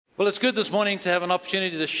Well, it's good this morning to have an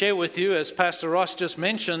opportunity to share with you, as Pastor Ross just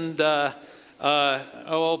mentioned, about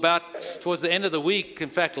towards the end of the week, in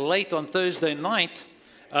fact, late on Thursday night,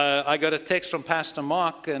 I got a text from Pastor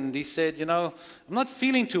Mark, and he said, I'm not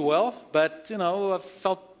feeling too well, but, I've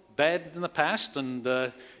felt bad in the past,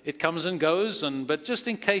 and it comes and goes, but just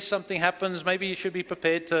in case something happens, maybe you should be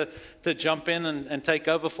prepared to jump in and take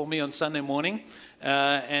over for me on Sunday morning.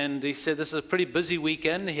 And he said this is a pretty busy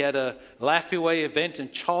weekend. He had a Laugh Your Way event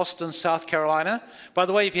in Charleston, South Carolina. By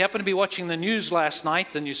the way, if you happen to be watching the news last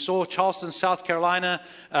night and you saw Charleston, South Carolina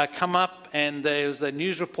come up, and there was the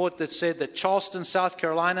news report that said that Charleston, South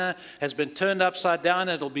Carolina has been turned upside down.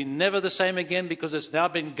 It'll be never the same again because it's now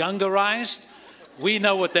been Gungarized. We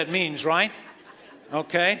know what that means, right?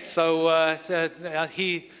 Okay, so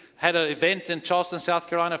he had an event in Charleston, South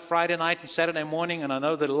Carolina, Friday night and Saturday morning, and I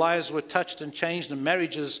know that lives were touched and changed and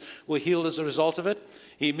marriages were healed as a result of it.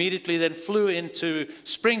 He immediately then flew into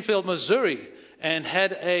Springfield, Missouri, and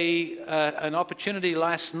had an opportunity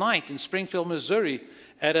last night in Springfield, Missouri,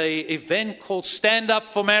 at an event called Stand Up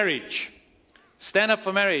for Marriage. Stand Up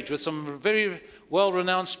for Marriage, with some very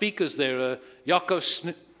well-renowned speakers there.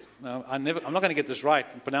 I'm not going to get this right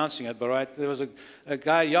in pronouncing it, but right, there was a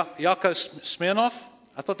guy, Yako Smirnoff.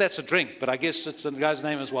 I thought that's a drink, but I guess it's a guy's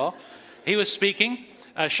name as well. He was speaking.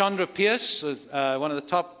 Chandra Pierce, one of the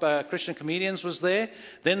top Christian comedians, was there.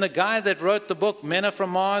 Then the guy that wrote the book, Men Are From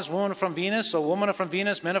Mars, Women Are From Venus, or Women Are From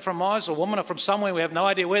Venus, Men Are From Mars, or Women Are From Somewhere. We have no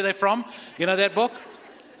idea where they're from. You know that book?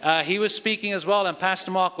 He was speaking as well, and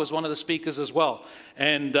Pastor Mark was one of the speakers as well.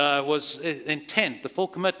 And was intent, the full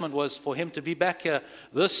commitment was for him to be back here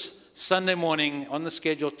this Sunday morning on the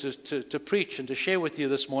schedule to preach and to share with you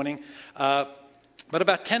this morning. But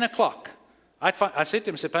about 10 o'clock, I said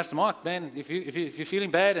to him, Pastor Mark, man, if you're feeling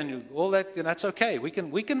bad and all that, that's okay. We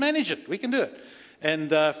can manage it. We can do it.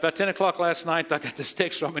 And about 10 o'clock last night, I got this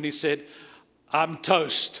text from him, and he said, I'm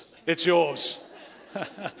toast. It's yours.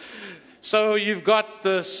 So you've got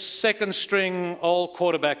the second string old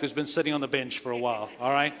quarterback who's been sitting on the bench for a while.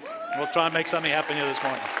 All right? We'll try and make something happen here this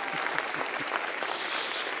morning.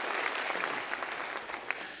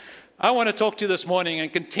 I want to talk to you this morning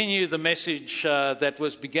and continue the message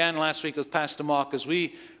that began last week with Pastor Mark, as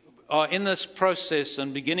we are in this process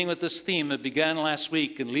and beginning with this theme that began last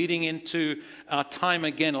week and leading into our time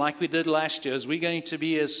again like we did last year, as we're going to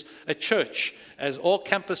be as a church, as all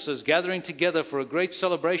campuses gathering together for a great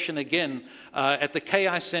celebration again at the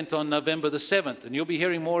KI Center on November the 7th. And you'll be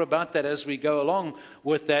hearing more about that as we go along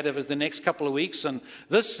with that over the next couple of weeks. And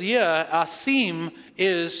this year, our theme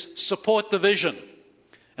is Support the Vision.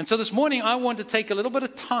 And so this morning, I want to take a little bit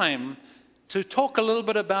of time to talk a little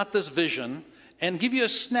bit about this vision and give you a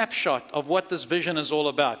snapshot of what this vision is all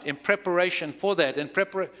about in preparation for that, and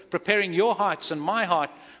preparing your hearts and my heart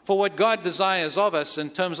for what God desires of us in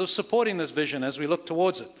terms of supporting this vision as we look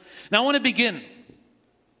towards it. Now, I want to begin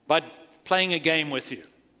by playing a game with you.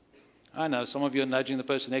 I know some of you are nudging the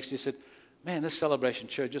person next to you and said, man, this Celebration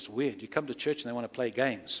Church is just weird. You come to church and they want to play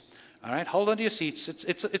games. All right, hold on to your seats.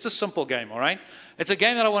 It's a simple game, all right? It's a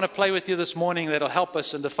game that I want to play with you this morning that'll help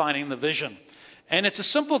us in defining the vision. And it's a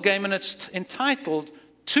simple game, and it's entitled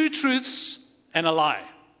Two Truths and a Lie.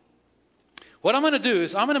 What I'm going to do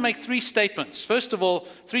is I'm going to make three statements. First of all,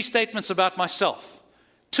 three statements about myself.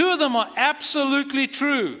 Two of them are absolutely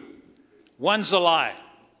true. One's a lie.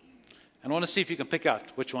 And I want to see if you can pick out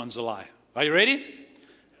which one's a lie. Are you ready?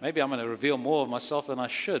 Maybe I'm going to reveal more of myself than I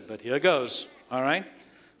should, but here goes. All right?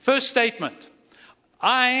 First statement.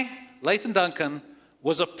 I, Lathan Duncan,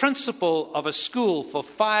 was a principal of a school for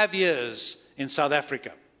 5 years in South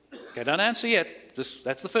Africa. Okay, don't answer yet.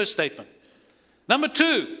 That's the first statement. Number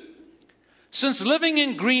two. Since living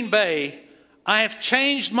in Green Bay, I have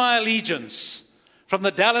changed my allegiance from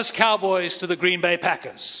the Dallas Cowboys to the Green Bay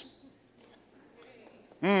Packers.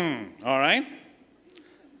 All right.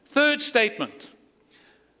 Third statement.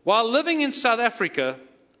 While living in South Africa,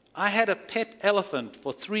 I had a pet elephant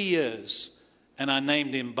for 3 years, and I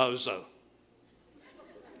named him Bozo.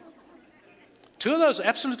 Two of those are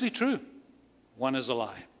absolutely true. One is a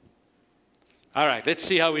lie. All right, let's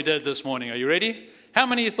see how we did this morning. Are you ready? How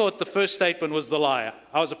many of you thought the first statement was the lie?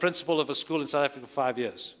 I was a principal of a school in South Africa for 5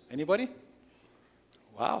 years. Anybody?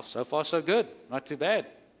 Wow, so far so good. Not too bad.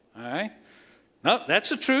 All right. No, that's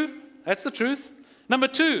the truth. That's the truth. Number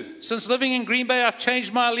two, since living in Green Bay, I've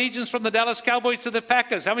changed my allegiance from the Dallas Cowboys to the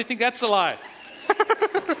Packers. How many think that's a lie?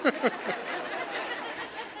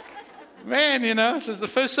 Man, since the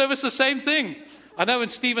first service, the same thing. I know in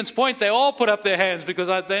Stevens Point, they all put up their hands because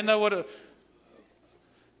they know what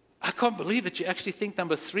I can't believe it. You actually think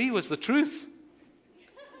number three was the truth.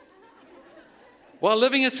 While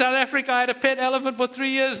living in South Africa, I had a pet elephant for 3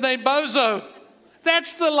 years named Bozo.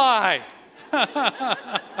 That's the lie.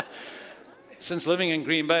 Since living in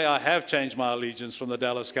Green Bay, I have changed my allegiance from the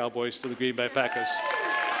Dallas Cowboys to the Green Bay Packers.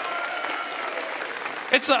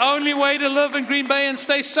 It's the only way to live in Green Bay and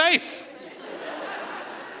stay safe.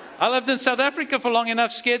 I lived in South Africa for long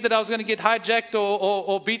enough, scared that I was going to get hijacked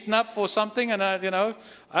or beaten up for something. And,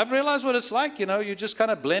 I've realized what it's like. You just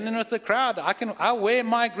kind of blend in with the crowd. I wear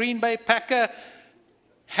my Green Bay Packer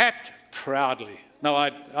hat proudly. No,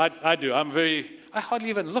 I do. I hardly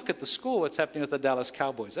even look at the score, what's happening with the Dallas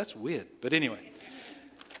Cowboys. That's weird. But anyway,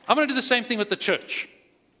 I'm going to do the same thing with the church.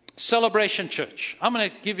 Celebration Church. I'm going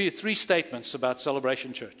to give you 3 statements about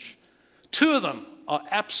Celebration Church. 2 of them are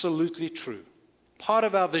absolutely true. Part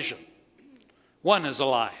of our vision. 1 is a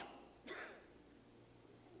lie.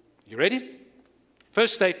 You ready?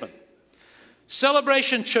 First statement.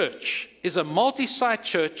 Celebration Church is a multi-site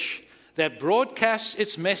church that broadcasts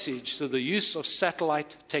its message through the use of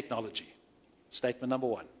satellite technology. Statement number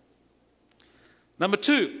 1. Number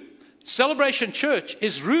 2, Celebration Church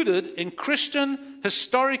is rooted in Christian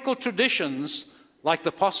historical traditions like the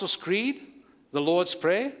Apostles' Creed, the Lord's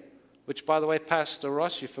Prayer, which, by the way, Pastor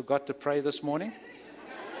Ross, you forgot to pray this morning.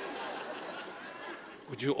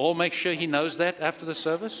 Would you all make sure he knows that after the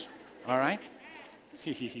service? All right.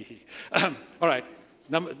 All right.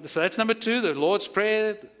 So that's number 2, the Lord's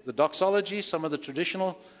Prayer, the doxology, some of the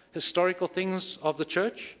traditional historical things of the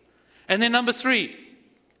church. And then number 3,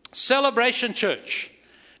 Celebration Church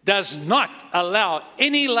does not allow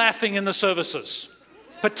any laughing in the services,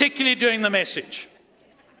 particularly during the message.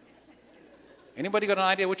 Anybody got an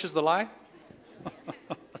idea which is the lie?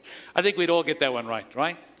 I think we'd all get that one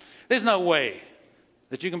right? There's no way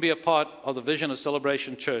that you can be a part of the vision of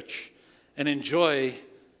Celebration Church and enjoy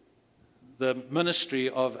the ministry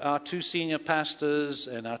of our 2 senior pastors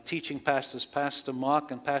and our teaching pastors, Pastor Mark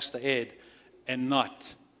and Pastor Ed, and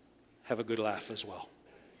not have a good laugh as well.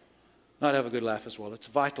 Not have a good laugh as well. It's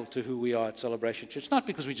vital to who we are at Celebration Church. Not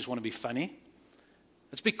because we just want to be funny.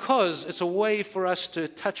 It's because it's a way for us to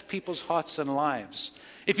touch people's hearts and lives.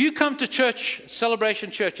 If you come to church,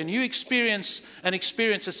 Celebration Church, and you experience an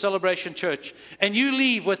experience at Celebration Church, and you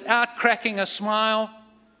leave without cracking a smile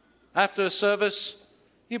after a service,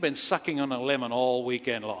 you've been sucking on a lemon all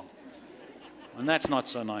weekend long. And that's not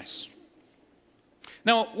so nice.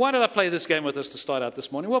 Now, why did I play this game with us to start out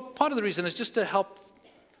this morning? Well, part of the reason is just to help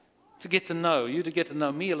to get to know you, to get to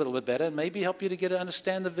know me a little bit better, and maybe help you to get to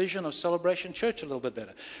understand the vision of Celebration Church a little bit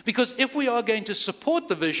better. Because if we are going to support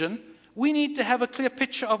the vision, we need to have a clear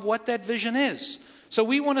picture of what that vision is. So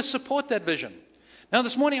we want to support that vision. Now,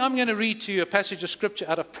 this morning, I'm going to read to you a passage of Scripture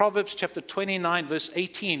out of Proverbs chapter 29, verse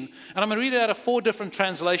 18. And I'm going to read it out of 4 different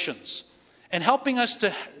translations. And helping us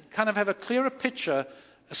to kind of have a clearer picture,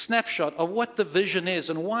 a snapshot of what the vision is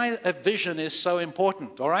and why a vision is so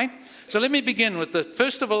important. All right? So let me begin with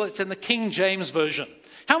first of all, it's in the King James Version.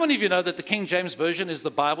 How many of you know that the King James Version is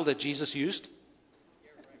the Bible that Jesus used?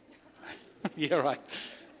 Yeah, right.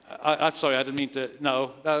 I'm sorry, I didn't mean to.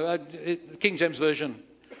 No, the King James Version.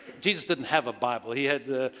 Jesus didn't have a Bible. He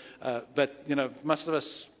had but most of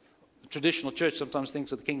us, the traditional church sometimes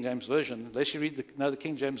thinks of the King James Version. Unless you read the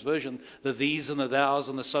King James Version, the these and the thous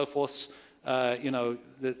and the so forths,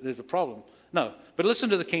 there's a problem. No, but listen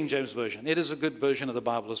to the King James Version. It is a good version of the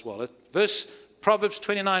Bible as well. Proverbs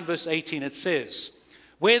 29, verse 18, it says,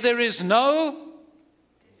 "Where there is no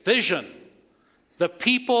vision, the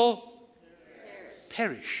people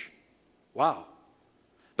perish." Wow.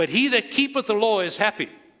 "But he that keepeth the law is happy."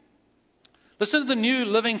 Listen to the New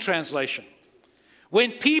Living Translation.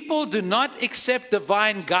 "When people do not accept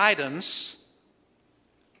divine guidance,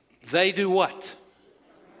 they do what?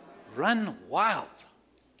 Run wild."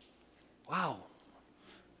 Wow.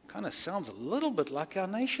 Kind of sounds a little bit like our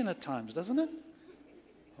nation at times, doesn't it?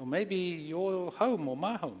 Or maybe your home or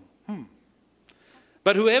my home.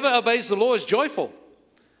 "But whoever obeys the law is joyful."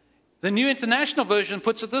 The New International Version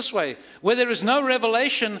puts it this way: "Where there is no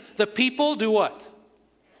revelation, the people do what?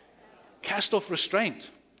 Cast off restraint."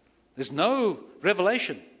 There's no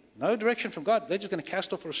revelation, no direction from God. They're just going to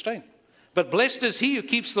cast off restraint. "But blessed is he who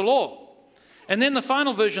keeps the law." And then the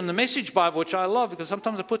final version, the Message Bible, which I love because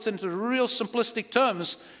sometimes it puts it into real simplistic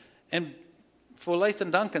terms. And for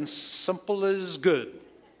Lathan Duncan, simple is good.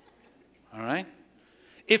 All right?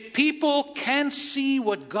 "If people can see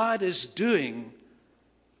what God is doing,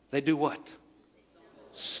 they do what?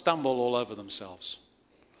 Stumble all over themselves."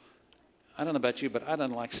 I don't know about you, but I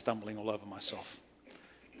don't like stumbling all over myself.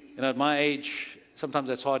 At my age, sometimes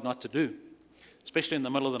that's hard not to do. Especially in the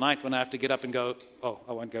middle of the night when I have to get up and go, oh,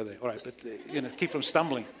 I won't go there. All right, but keep from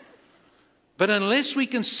stumbling. But unless we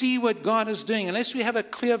can see what God is doing, unless we have a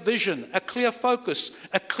clear vision, a clear focus,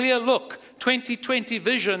 a clear look, 2020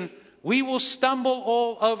 vision, we will stumble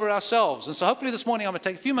all over ourselves. And so hopefully this morning I'm going to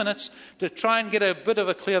take a few minutes to try and get a bit of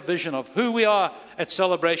a clear vision of who we are at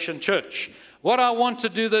Celebration Church. What I want to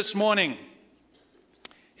do this morning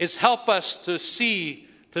is help us to see,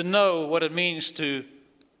 to know what it means to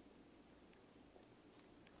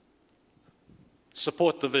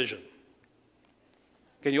support the vision.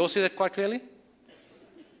 Can you all see that quite clearly?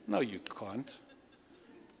 No, you can't.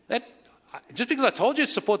 Just because I told you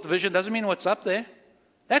to support the vision doesn't mean what's up there.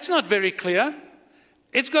 That's not very clear.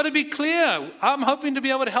 It's got to be clear. I'm hoping to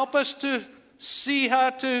be able to help us to see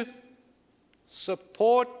how to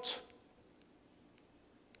support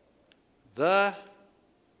the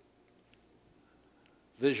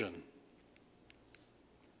vision.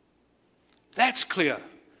 That's clear.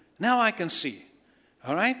 Now I can see.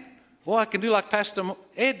 All right? Well, I can do like Pastor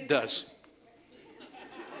Ed does.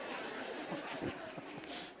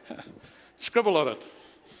 Scribble on it.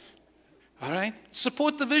 All right?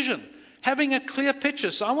 Support the vision. Having a clear picture.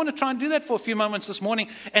 So I want to try and do that for a few moments this morning.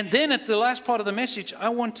 And then at the last part of the message, I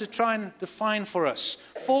want to try and define for us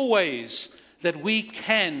 4 ways that we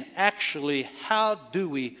can actually, how do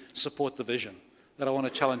we support the vision that I want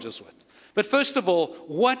to challenge us with. But first of all,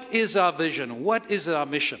 what is our vision? What is our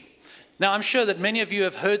mission? Now, I'm sure that many of you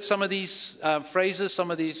have heard some of these phrases,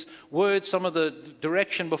 some of these words, some of the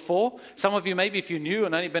direction before. Some of you, maybe if you're new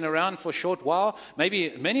and only been around for a short while,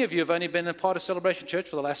 maybe many of you have only been a part of Celebration Church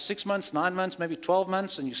for the last 6 months, 9 months, maybe 12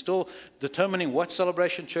 months, and you're still determining what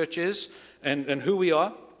Celebration Church is and who we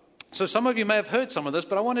are. So some of you may have heard some of this,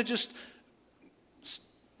 but I want to just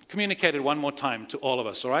communicate it one more time to all of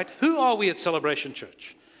us, all right? Who are we at Celebration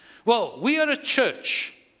Church? Well, we are a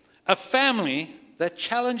church, a family that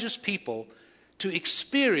challenges people to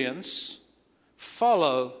experience,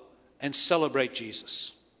 follow, and celebrate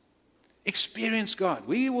Jesus. Experience God.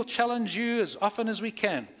 We will challenge you as often as we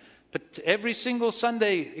can, but every single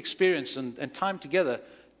Sunday experience and time together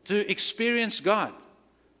to experience God.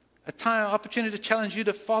 Opportunity to challenge you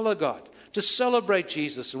to follow God, to celebrate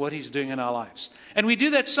Jesus and what He's doing in our lives. And we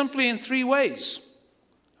do that simply in 3 ways.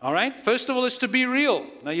 All right? First of all, is to be real.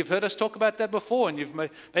 Now, you've heard us talk about that before, and you've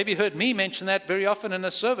maybe heard me mention that very often in a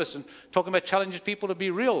service and talking about challenging people to be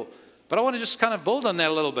real. But I want to just kind of build on that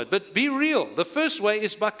a little bit. But be real. The first way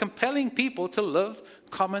is by compelling people to live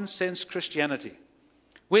common sense Christianity.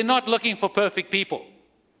 We're not looking for perfect people.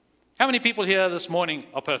 How many people here this morning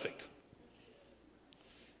are perfect?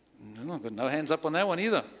 No, I've got no hands up on that one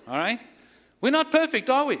either. All right? We're not perfect,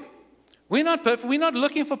 are we? We're not perfect. We're not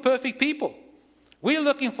looking for perfect people. We're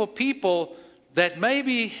looking for people that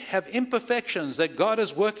maybe have imperfections that God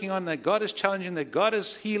is working on, that God is challenging, that God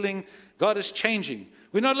is healing, God is changing.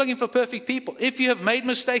 We're not looking for perfect people. If you have made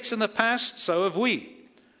mistakes in the past, so have we.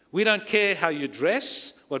 We don't care how you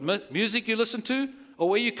dress, what music you listen to, or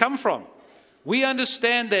where you come from. We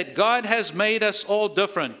understand that God has made us all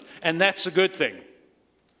different, and that's a good thing.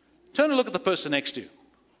 Turn and look at the person next to you.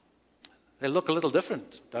 They look a little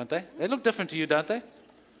different, don't they? They look different to you, don't they?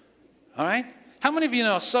 All right? How many of you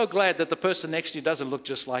are so glad that the person next to you doesn't look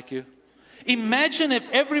just like you? Imagine if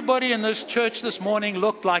everybody in this church this morning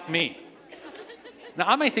looked like me. Now,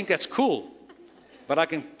 I may think that's cool, but I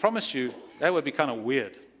can promise you that would be kind of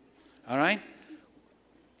weird. All right?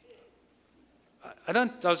 I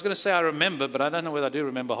was going to say I remember, but I don't know whether I do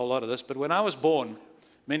remember a whole lot of this. But when I was born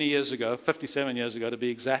many years ago, 57 years ago to be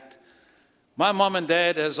exact, my mom and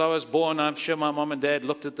dad, as I was born, I'm sure my mom and dad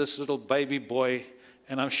looked at this little baby boy.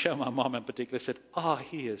 And I'm sure my mom in particular said, "Oh,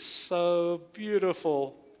 he is so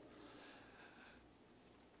beautiful."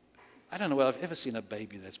 I don't know whether I've ever seen a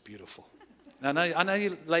baby that's beautiful. Now, I know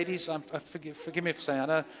you ladies, forgive me for saying, I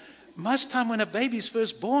know most time when a baby's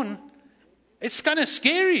first born, it's kind of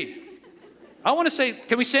scary. I want to say,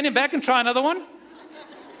 can we send him back and try another one?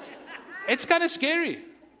 It's kind of scary.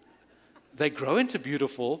 They grow into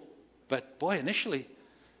beautiful, but boy, initially.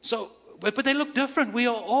 But they look different. We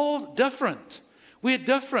are all different. We're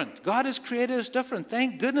different. God has created us different.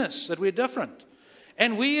 Thank goodness that we're different.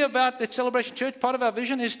 And we about the Celebration Church, part of our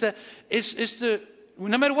vision is to,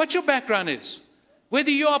 no matter what your background is,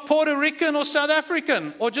 whether you are Puerto Rican or South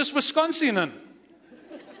African or just Wisconsinan,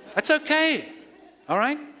 that's okay. All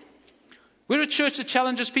right? We're a church that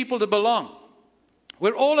challenges people to belong.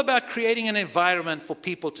 We're all about creating an environment for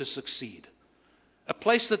people to succeed. A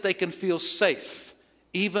place that they can feel safe,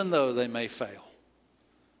 even though they may fail.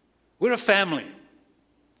 We're a family.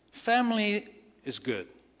 Family is good.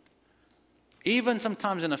 Even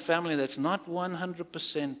sometimes in a family that's not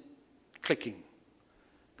 100% clicking.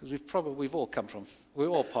 Because we're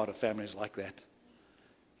all part of families like that.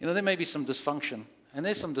 There may be some dysfunction. And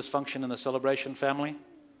there's some dysfunction in the Celebration family.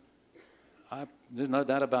 There's no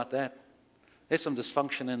doubt about that. There's some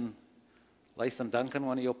dysfunction in Lathan Duncan,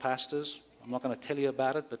 one of your pastors. I'm not going to tell you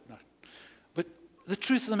about it, but no. But the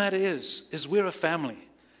truth of the matter is we're a family.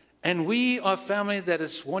 And we are a family that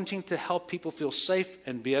is wanting to help people feel safe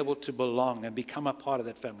and be able to belong and become a part of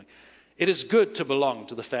that family. It is good to belong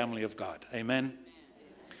to the family of God. Amen.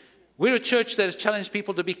 We're a church that has challenged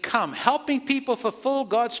people to become, helping people fulfill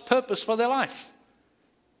God's purpose for their life.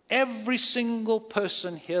 Every single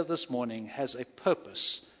person here this morning has a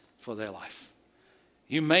purpose for their life.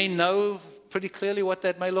 You may know pretty clearly what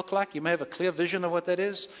that may look like. You may have a clear vision of what that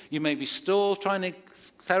is. You may be still trying to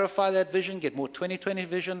clarify that vision, get more 2020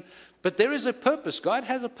 vision. But there is a purpose. God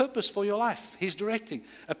has a purpose for your life. He's directing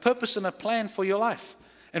a purpose and a plan for your life.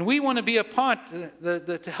 And we want to be a part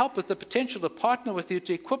to help with the potential to partner with you,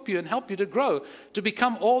 to equip you and help you to grow, to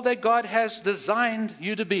become all that God has designed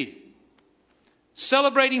you to be.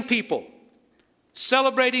 Celebrating people,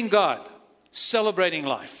 celebrating God, celebrating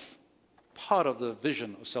life. Part of the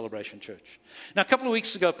vision of Celebration Church. Now, a couple of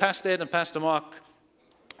weeks ago, Pastor Ed and Pastor Mark,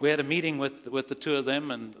 we had a meeting with the two of them,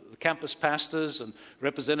 and the campus pastors and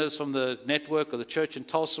representatives from the network of the church in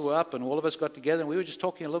Tulsa were up, and all of us got together, and we were just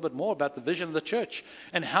talking a little bit more about the vision of the church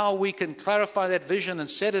and how we can clarify that vision and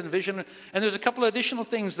set it in vision. And there's a couple of additional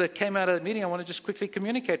things that came out of the meeting I want to just quickly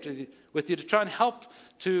communicate with you to try and help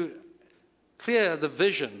to clear the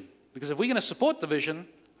vision. Because if we're going to support the vision,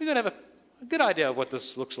 we're going to have a good idea of what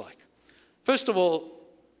this looks like. First of all,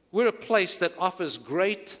 we're a place that offers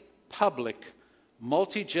great public,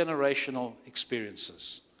 multi-generational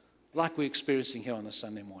experiences, like we're experiencing here on a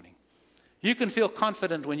Sunday morning. You can feel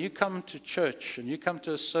confident when you come to church and you come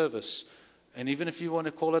to a service, and even if you want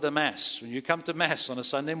to call it a mass, when you come to mass on a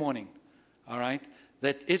Sunday morning, all right,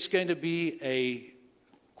 that it's going to be a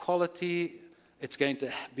quality, it's going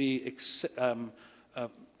to be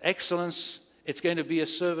excellence, it's going to be a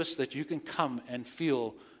service that you can come and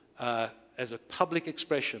feel as a public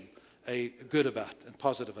expression, good about and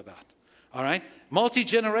positive about. All right?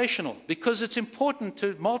 Multi-generational, because it's important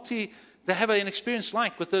to have an experience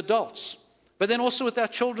like with the adults, but then also with our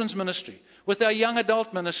children's ministry, with our young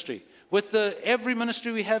adult ministry, with every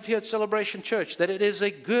ministry we have here at Celebration Church, that it is a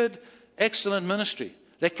good, excellent ministry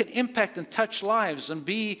that can impact and touch lives and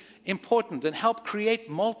be important and help create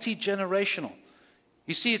multi-generational.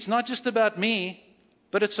 You see, it's not just about me,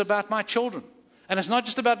 but it's about my children. And it's not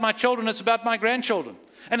just about my children, it's about my grandchildren.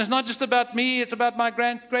 And it's not just about me, it's about my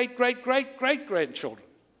great-great-great-great-grandchildren.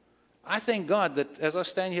 I thank God that as I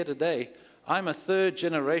stand here today, I'm a third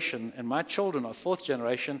generation, and my children are fourth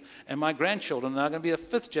generation, and my grandchildren are going to be a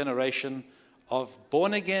fifth generation of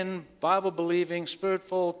born-again, Bible-believing,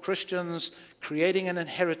 Spirit-filled Christians, creating an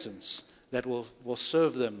inheritance that will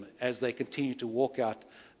serve them as they continue to walk out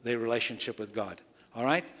their relationship with God. All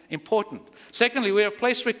right? Important. Secondly, we're a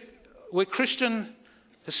place where Christian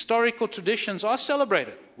historical traditions are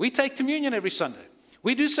celebrated. We take communion every Sunday.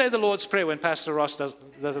 We do say the Lord's Prayer when Pastor Ross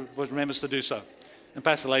remembers to do so, and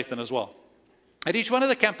Pastor Lathan as well. At each one of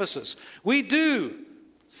the campuses, we do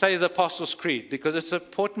say the Apostles' Creed because it's an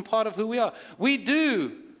important part of who we are. We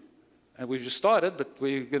do, and we've just started, but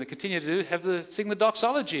we're going to continue to sing the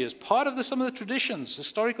doxology as part of some of the traditions,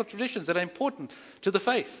 historical traditions that are important to the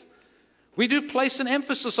faith. We do place an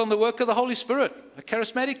emphasis on the work of the Holy Spirit, a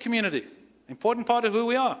charismatic community, important part of who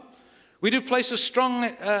we are. We do place a strong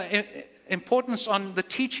importance on the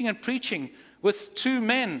teaching and preaching with two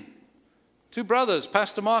brothers,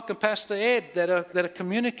 Pastor Mark and Pastor Ed, that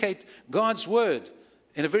communicate God's word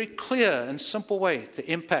in a very clear and simple way to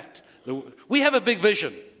impact. We have a big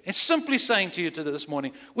vision. It's simply saying to you this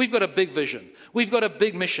morning, we've got a big vision. We've got a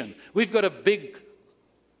big mission. We've got a big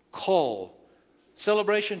call.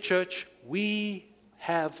 Celebration Church, we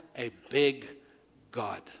have a big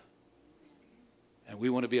God. And we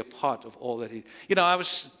want to be a part of all that I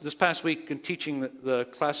was this past week teaching the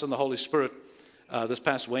class on the Holy Spirit this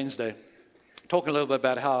past Wednesday, talking a little bit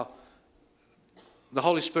about how the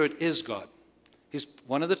Holy Spirit is God. He's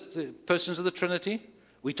one of the persons of the Trinity.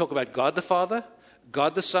 We talk about God the Father,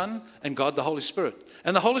 God the Son, and God the Holy Spirit.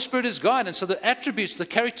 And the Holy Spirit is God. And so the attributes, the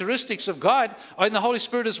characteristics of God are in the Holy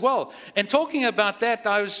Spirit as well. And talking about that,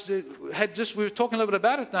 we were talking a little bit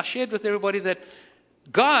about it, and I shared with everybody that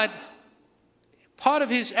God, part of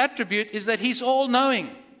his attribute is that he's all-knowing.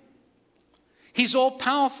 He's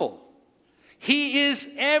all-powerful. He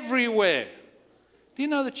is everywhere. Do you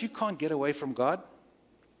know that you can't get away from God?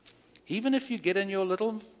 Even if you get in your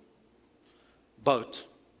little boat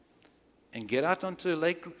and get out onto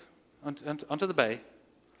the bay,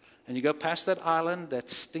 and you go past that island that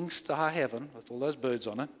stinks to high heaven with all those birds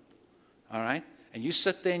on it, all right? and you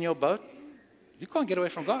sit there in your boat, you can't get away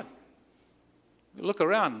from God. You look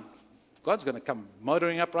around, God's going to come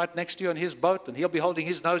motoring up right next to you on his boat, and he'll be holding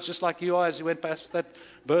his nose just like you are as you went past that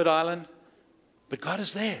bird island. But God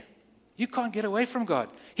is there. You can't get away from God.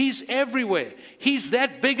 He's everywhere. He's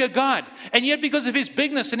that big a God. And yet because of his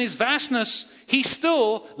bigness and his vastness, he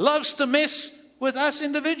still loves to mess with us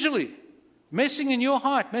individually. Messing in your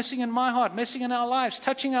heart, messing in my heart, messing in our lives,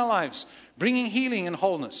 touching our lives, bringing healing and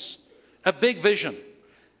wholeness. A big vision.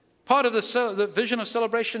 Part of the vision of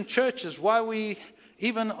Celebration Church is why we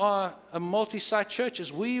even are a multi-site church,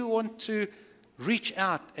 is we want to reach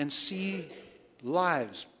out and see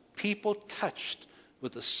lives, people touched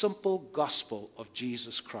with the simple gospel of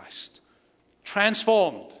Jesus Christ.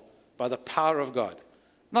 Transformed by the power of God.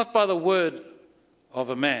 Not by the word of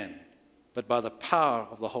a man, but by the power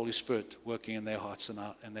of the Holy Spirit working in their hearts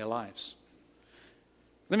and their lives.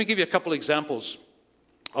 Let me give you a couple examples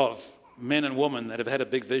of men and women that have had a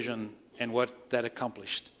big vision and what that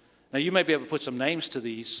accomplished. Now, you may be able to put some names to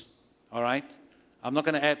these, all right? I'm not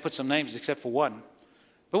going to put some names except for one.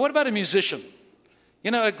 But what about a musician?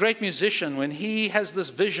 You know, a great musician, when he has this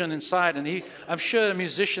vision inside, and I'm sure a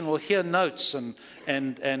musician will hear notes, and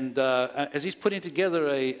as he's putting together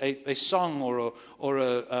a song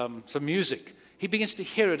or some music, he begins to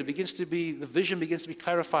hear it. The vision begins to be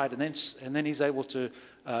clarified, and then he's able to,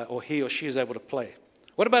 or he or she is able to play.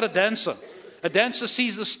 What about a dancer? A dancer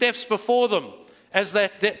sees the steps before them as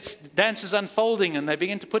that dance is unfolding, and they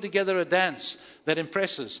begin to put together a dance that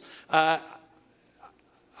impresses. I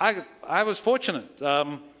was fortunate.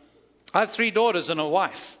 I have 3 daughters and a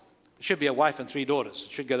wife. It should be a wife and 3 daughters.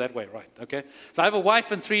 It should go that way, right? Okay. So I have a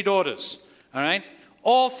wife and 3 daughters. All right.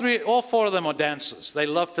 All 4 of them are dancers. They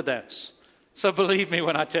love to dance. So believe me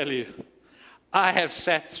when I tell you, I have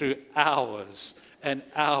sat through hours and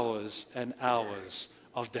hours and hours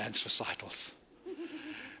of dance recitals,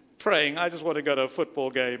 praying, I just want to go to a football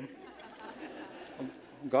game.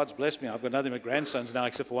 God's blessed me. I've got nothing but grandsons now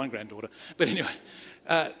except for one granddaughter. But anyway,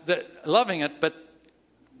 loving it, but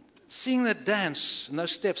seeing that dance and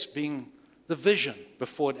those steps being the vision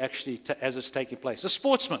before it actually, as it's taking place. A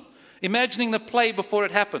sportsman, imagining the play before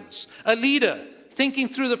it happens. A leader, thinking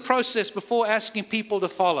through the process before asking people to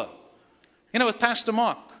follow. You know, with Pastor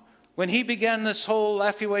Mark, when he began this whole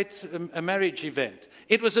Lafayette marriage event,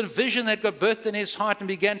 it was a vision that got birthed in his heart and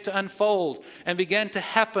began to unfold and began to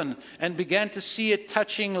happen and began to see it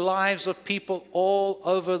touching lives of people all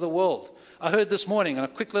over the world. I heard this morning, on a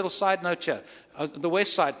quick little side note here, the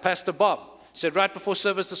west side, Pastor Bob said right before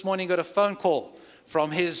service this morning, he got a phone call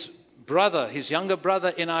from his brother, his younger brother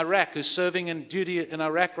in Iraq, who's serving in duty in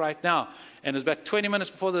Iraq right now. And it was about 20 minutes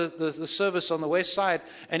before the service on the west side.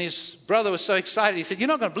 And his brother was so excited. He said, you're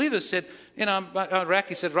not going to believe this. He said, you know, I'm Iraq.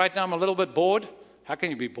 He said, right now I'm a little bit bored. How can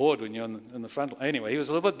you be bored when you're in the front? Anyway, he was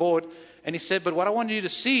a little bit bored. And he said, but what I wanted you to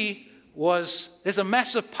see was there's a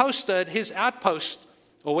massive poster at his outpost,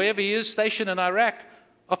 or wherever he is stationed in Iraq,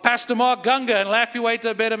 of Pastor Mark Gunga and Lafayette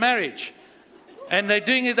A Better Marriage. And they're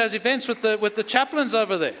doing those events with the chaplains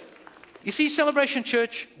over there. You see, Celebration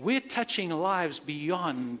Church, we're touching lives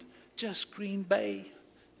beyond just Green Bay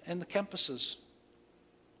and the campuses.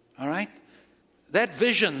 All right? That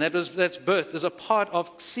vision that's birthed is a part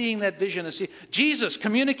of seeing that vision. Jesus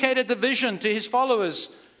communicated the vision to his followers.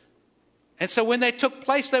 And so when they took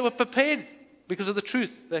place, they were prepared because of the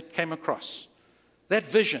truth that came across. That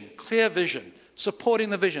vision, clear vision, supporting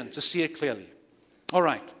the vision to see it clearly. All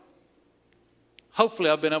right. Hopefully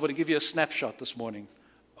I've been able to give you a snapshot this morning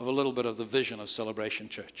of a little bit of the vision of Celebration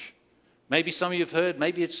Church. Maybe some of you have heard,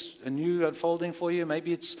 maybe it's a new unfolding for you,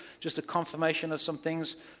 maybe it's just a confirmation of some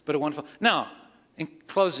things, but a wonderful. Now, in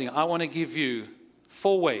closing, I want to give you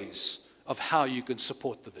 4 ways of how you can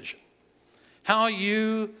support the vision. How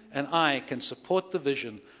you and I can support the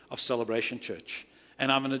vision of Celebration Church.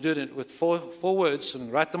 And I'm going to do it with four words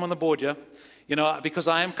and write them on the board here. You know, because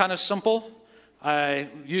I am kind of simple, I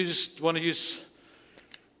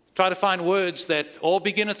try to find words that all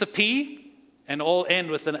begin with a P and all end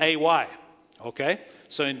with an AY. Okay?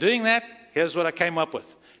 So in doing that, here's what I came up with.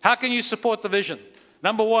 How can you support the vision?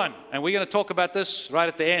 Number 1, and we're going to talk about this right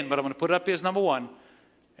at the end, but I'm going to put it up here as number 1.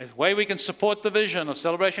 The way we can support the vision of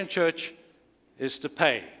Celebration Church is to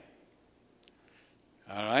pay.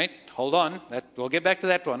 All right? Hold on. We'll get back to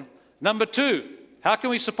that one. Number 2, how can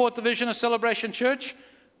we support the vision of Celebration Church?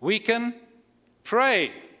 We can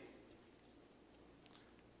pray.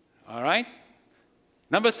 All right?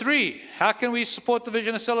 Number 3, how can we support the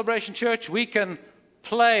vision of Celebration Church? We can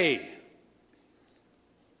play.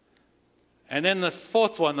 And then the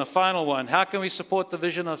 4th one, the final one, how can we support the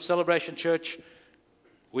vision of Celebration Church?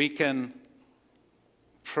 We can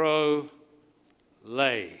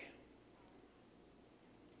lay.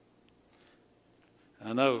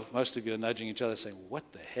 I know most of you are nudging each other saying, what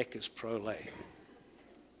the heck is pro-lay?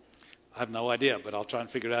 I have no idea, but I'll try and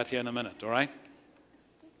figure it out here in a minute, all right?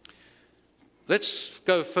 Let's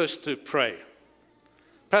go first to pray.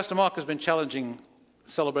 Pastor Mark has been challenging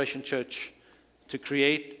Celebration Church to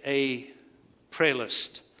create a prayer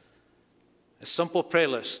list, a simple prayer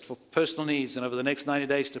list for personal needs, and over the next 90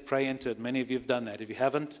 days to pray into it. Many of you have done that. If you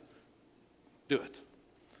haven't, do it.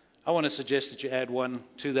 I want to suggest that you add one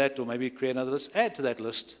to that, or maybe create another list. Add to that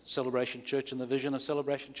list Celebration Church and the vision of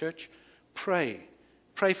Celebration Church. Pray.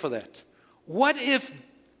 Pray for that. What if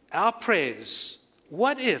our prayers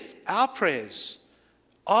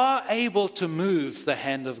are able to move the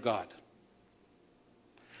hand of God?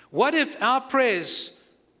 What if our prayers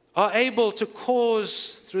are able to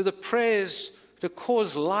cause, through the prayers, to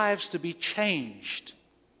cause lives to be changed?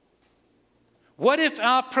 What if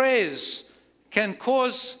our prayers can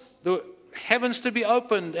cause the heavens to be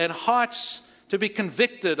opened and hearts to be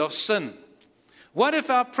convicted of sin? What if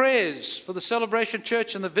our prayers for the Celebration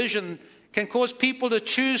Church and the vision can cause people to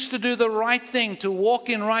choose to do the right thing, to walk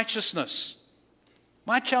in righteousness?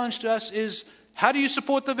 My challenge to us is, how do you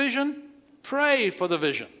support the vision? Pray for the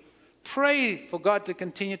vision. Pray for God to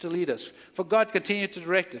continue to lead us, for God to continue to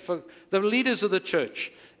direct it, for the leaders of the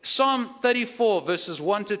church. Psalm 34, verses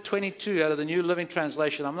 1 to 22 out of the New Living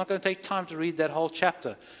Translation. I'm not going to take time to read that whole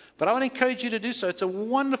chapter, but I want to encourage you to do so. It's a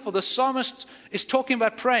wonderful, the psalmist is talking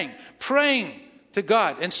about praying to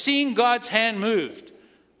God and seeing God's hand moved.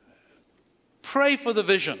 Pray for the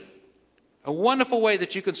vision. A wonderful way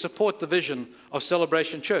that you can support the vision of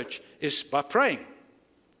Celebration Church is by praying.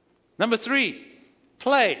 Number 3,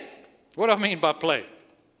 play. What do I mean by play?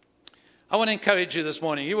 I want to encourage you this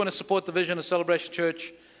morning. You want to support the vision of Celebration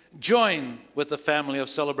Church? Join with the family of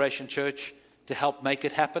Celebration Church to help make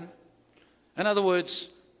it happen. In other words,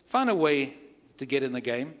 find a way to get in the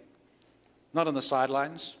game, not on the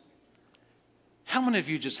sidelines. How many of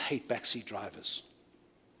you just hate backseat drivers?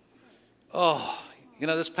 Oh,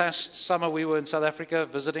 this past summer we were in South Africa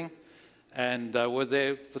visiting, and we're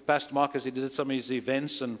there with Pastor Mark as he did some of his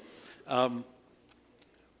events, and I'm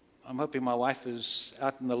hoping my wife is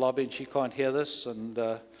out in the lobby and she can't hear this.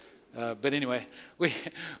 But anyway, we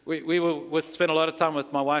spent a lot of time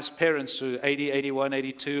with my wife's parents, who are 80, 81,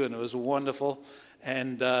 82, and it was wonderful.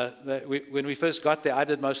 And when we first got there, I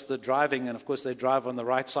did most of the driving, and of course they drive on the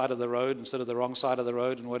right side of the road instead of the wrong side of the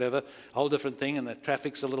road and whatever, a whole different thing, and the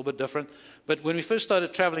traffic's a little bit different. But when we first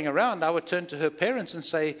started traveling around, I would turn to her parents and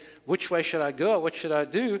say, which way should I go, or what should I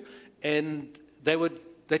do? And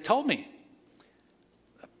they told me.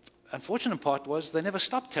 Unfortunate part was they never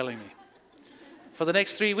stopped telling me. For the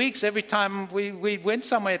next 3 weeks, every time we went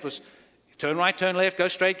somewhere, it was turn right, turn left, go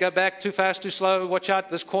straight, go back, too fast, too slow, watch out,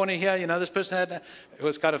 this corner here, this person had... It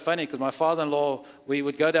was kind of funny because my father-in-law, we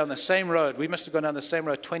would go down the same road. We must have gone down the same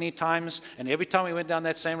road 20 times, and every time we went down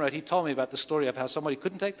that same road, he told me about the story of how somebody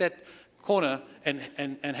couldn't take that corner and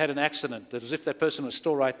had an accident. It was as if that person was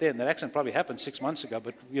still right there, and that accident probably happened 6 months ago,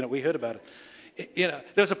 but, we heard about it. There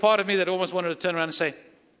was a part of me that almost wanted to turn around and say,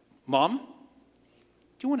 Mom, do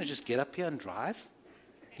you want to just get up here and drive?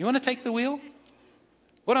 You want to take the wheel?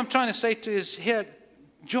 What I'm trying to say to you is, here,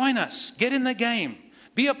 join us. Get in the game.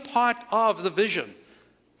 Be a part of the vision.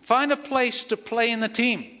 Find a place to play in the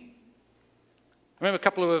team. I remember a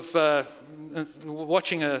couple of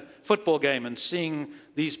watching a football game and seeing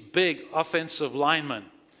these big offensive linemen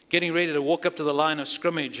getting ready to walk up to the line of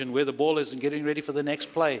scrimmage and where the ball is and getting ready for the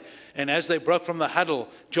next play. And as they broke from the huddle,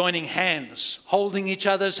 joining hands, holding each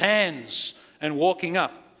other's hands and walking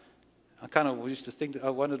up. I kind of used to think, I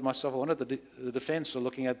wondered the defense were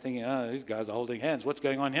looking at thinking, these guys are holding hands. What's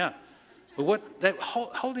going on here? But they're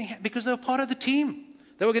holding hands because they were part of the team.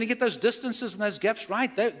 They were going to get those distances and those gaps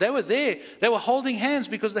right. They were there. They were holding hands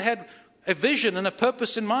because they had a vision and a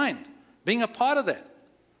purpose in mind, being a part of that.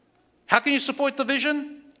 How can you support the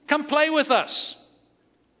vision? Come play with us.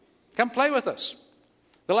 Come play with us.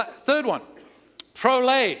 The third one,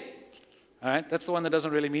 pro-lay. All right, that's the one that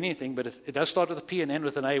doesn't really mean anything, but it does start with a P and end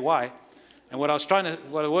with an AY. And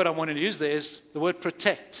the word I wanted to use there is the word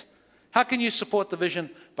protect. How can you support the vision?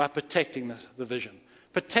 By protecting the vision.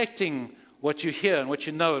 Protecting what you hear and what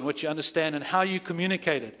you know and what you understand and how you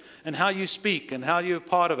communicate it and how you speak and how you're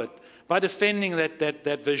part of it. By defending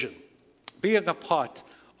that vision. Being a part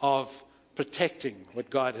of protecting what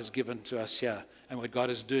God has given to us here and what God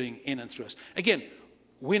is doing in and through us. Again,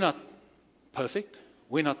 we're not perfect.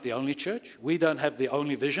 We're not the only church. We don't have the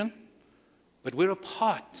only vision. But we're a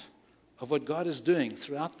part of what God is doing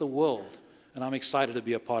throughout the world. And I'm excited to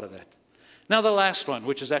be a part of that. Now the last one,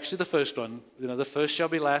 which is actually the first one, the first shall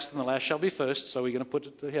be last and the last shall be first, so we're going to put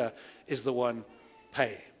it here, is the one,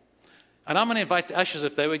 pay. And I'm going to invite the ushers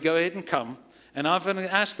if they would go ahead and come, and I'm going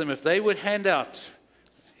to ask them if they would hand out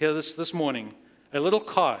here this morning a little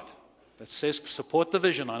card that says support the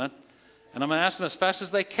vision on it. And I'm going to ask them as fast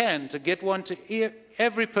as they can to get one to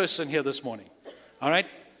every person here this morning. All right?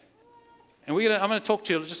 And I'm going to talk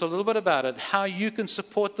to you just a little bit about it, how you can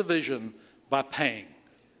support the vision by paying.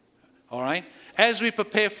 All right? As we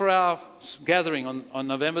prepare for our gathering on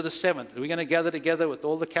November the 7th, we're going to gather together with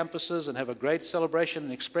all the campuses and have a great celebration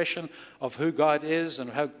and expression of who God is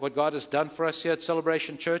and what God has done for us here at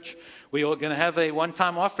Celebration Church. We are going to have a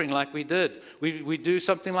one-time offering like we did. We do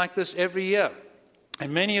something like this every year.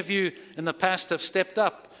 And many of you in the past have stepped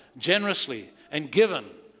up generously and given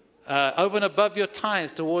over and above your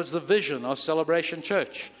tithe towards the vision of Celebration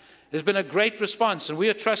Church. There's been a great response, and we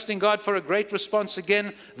are trusting God for a great response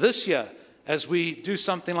again this year as we do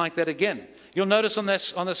something like that again. You'll notice on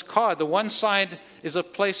this card, the one side is a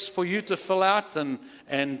place for you to fill out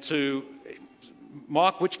and to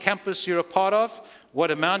mark which campus you're a part of, what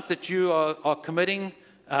amount that you are committing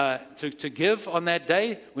to give on that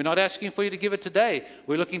day. We're not asking for you to give it today.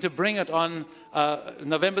 We're looking to bring it on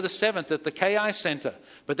November the 7th at the KI Center.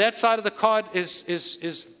 But that side of the card is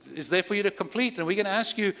there for you to complete. And we're going to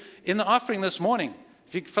ask you in the offering this morning,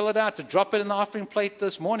 if you can fill it out, to drop it in the offering plate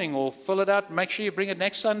this morning, or fill it out and make sure you bring it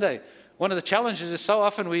next Sunday. One of the challenges is so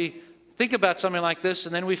often we think about something like this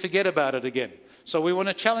and then we forget about it again. So we want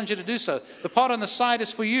to challenge you to do so. The part on the side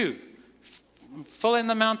is for you. Fill in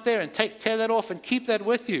the amount there and tear that off and keep that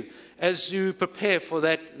with you as you prepare for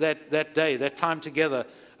that day, that time together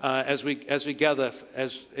as we gather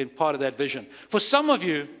as in part of that vision. For some of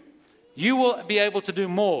you, you will be able to do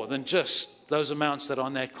more than just those amounts that are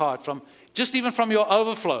on that card, even from your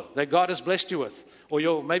overflow that God has blessed you with,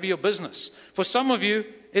 or maybe your business. For some of you,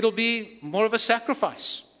 it'll be more of a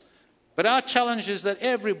sacrifice. But our challenge is that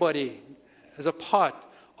everybody is a part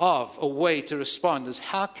of a way to respond is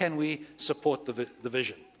how can we support the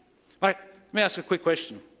vision? All right, let me ask a quick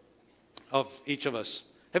question of each of us.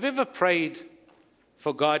 Have you ever prayed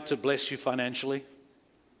for God to bless you financially?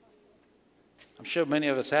 I'm sure many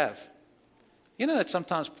of us have. You know that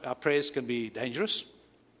sometimes our prayers can be dangerous?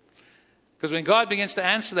 Because when God begins to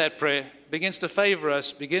answer that prayer, begins to favor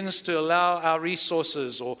us, begins to allow our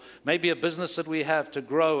resources or maybe a business that we have to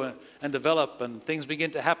grow and develop, and things begin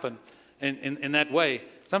to happen in that way,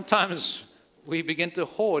 sometimes we begin to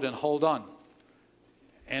hoard and hold on.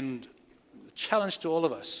 And the challenge to all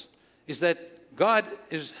of us is that God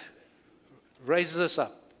raises us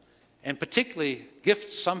up and particularly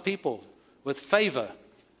gifts some people with favor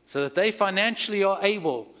so that they financially are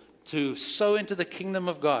able to sow into the kingdom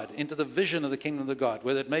of God, into the vision of the kingdom of God,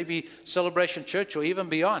 whether it may be Celebration Church or even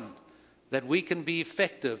beyond, that we can be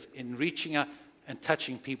effective in reaching out and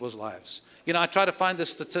touching people's lives. I tried to find this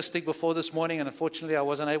statistic before this morning, and unfortunately I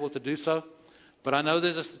wasn't able to do so. But I know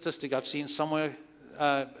there's a statistic I've seen somewhere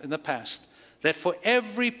in the past, that for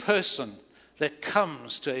every person that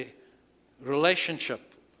comes to a relationship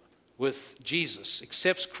with Jesus,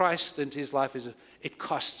 accepts Christ into his life, it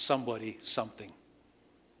costs somebody something.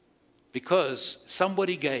 Because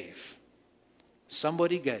somebody gave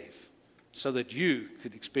so that you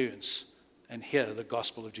could experience and hear the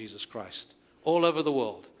gospel of Jesus Christ all over the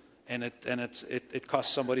world. And it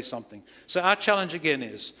costs somebody something. So our challenge again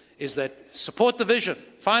is that support the vision.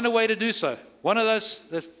 Find a way to do so. One of those,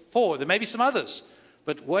 there's 4. There may be some others.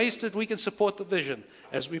 But ways that we can support the vision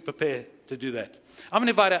as we prepare to do that. I'm going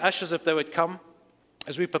to invite our ushers if they would come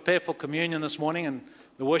as we prepare for communion this morning, and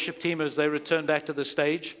the worship team as they return back to the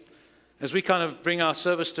stage. As we kind of bring our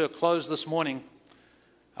service to a close this morning,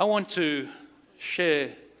 I want to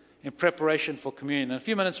share in preparation for communion. In a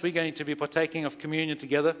few minutes, we're going to be partaking of communion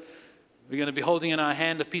together. We're going to be holding in our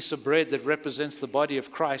hand a piece of bread that represents the body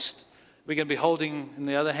of Christ. We're going to be holding in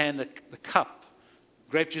the other hand the cup,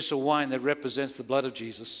 grape juice or wine that represents the blood of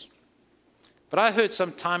Jesus. But I heard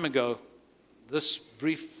some time ago this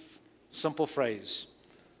brief, simple phrase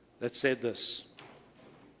that said this: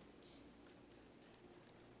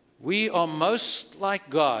 we are most like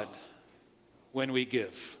God when we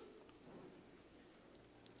give.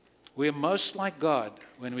 We are most like God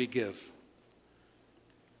when we give.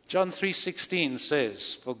 John 3:16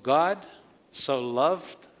 says, "For God so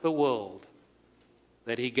loved the world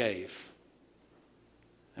that he gave."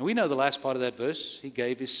 And we know the last part of that verse. He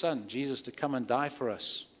gave his son, Jesus, to come and die for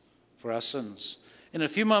us, for our sins. In a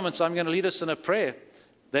few moments, I'm going to lead us in a prayer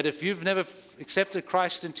that if you've never accepted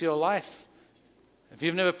Christ into your life, if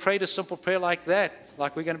you've never prayed a simple prayer like that,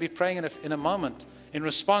 like we're going to be praying in a moment, in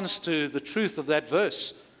response to the truth of that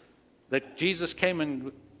verse, that Jesus came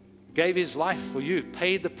and gave his life for you,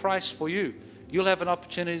 paid the price for you, you'll have an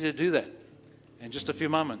opportunity to do that in just a few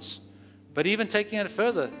moments. But even taking it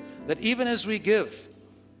further, that even as we give,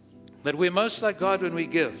 that we're most like God when we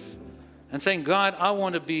give, and saying, God, I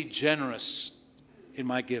want to be generous in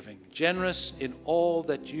my giving, generous in all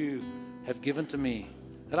that you have given to me,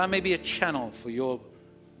 that I may be a channel for your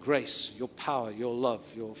grace, your power, your love,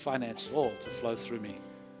 your finance, all to flow through me.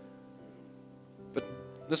 But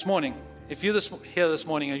this morning, if you're here this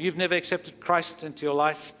morning and you've never accepted Christ into your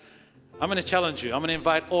life, I'm going to challenge you. I'm going to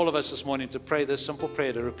invite all of us this morning to pray this simple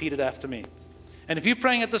prayer, to repeat it after me. And if you're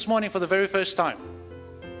praying it this morning for the very first time,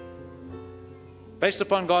 based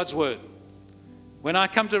upon God's word, when I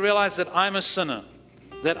come to realize that I'm a sinner,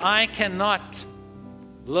 that I cannot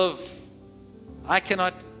live, I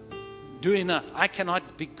cannot do enough, I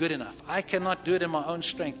cannot be good enough, I cannot do it in my own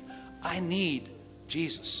strength, I need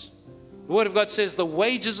Jesus. The Word of God says the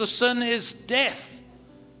wages of sin is death,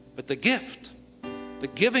 but the gift, the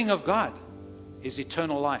giving of God, is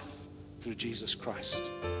eternal life through Jesus Christ.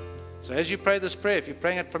 So as you pray this prayer, if you're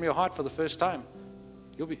praying it from your heart for the first time,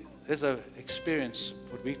 there's an experience,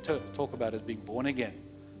 what we talk about as being born again,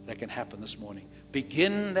 that can happen this morning.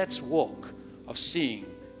 Begin that walk of seeing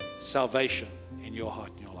salvation in your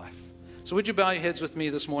heart and your life. So would you bow your heads with me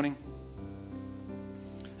this morning?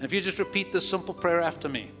 And if you just repeat this simple prayer after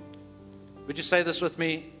me, would you say this with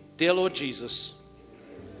me? Dear Lord Jesus,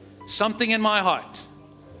 something in my heart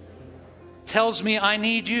tells me I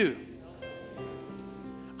need you.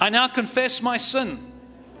 I now confess my sin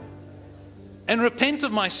and repent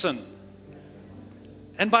of my sin.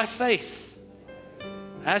 And by faith,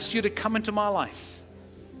 ask you to come into my life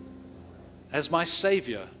as my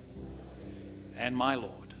Savior and my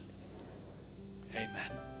Lord.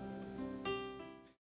 Amen.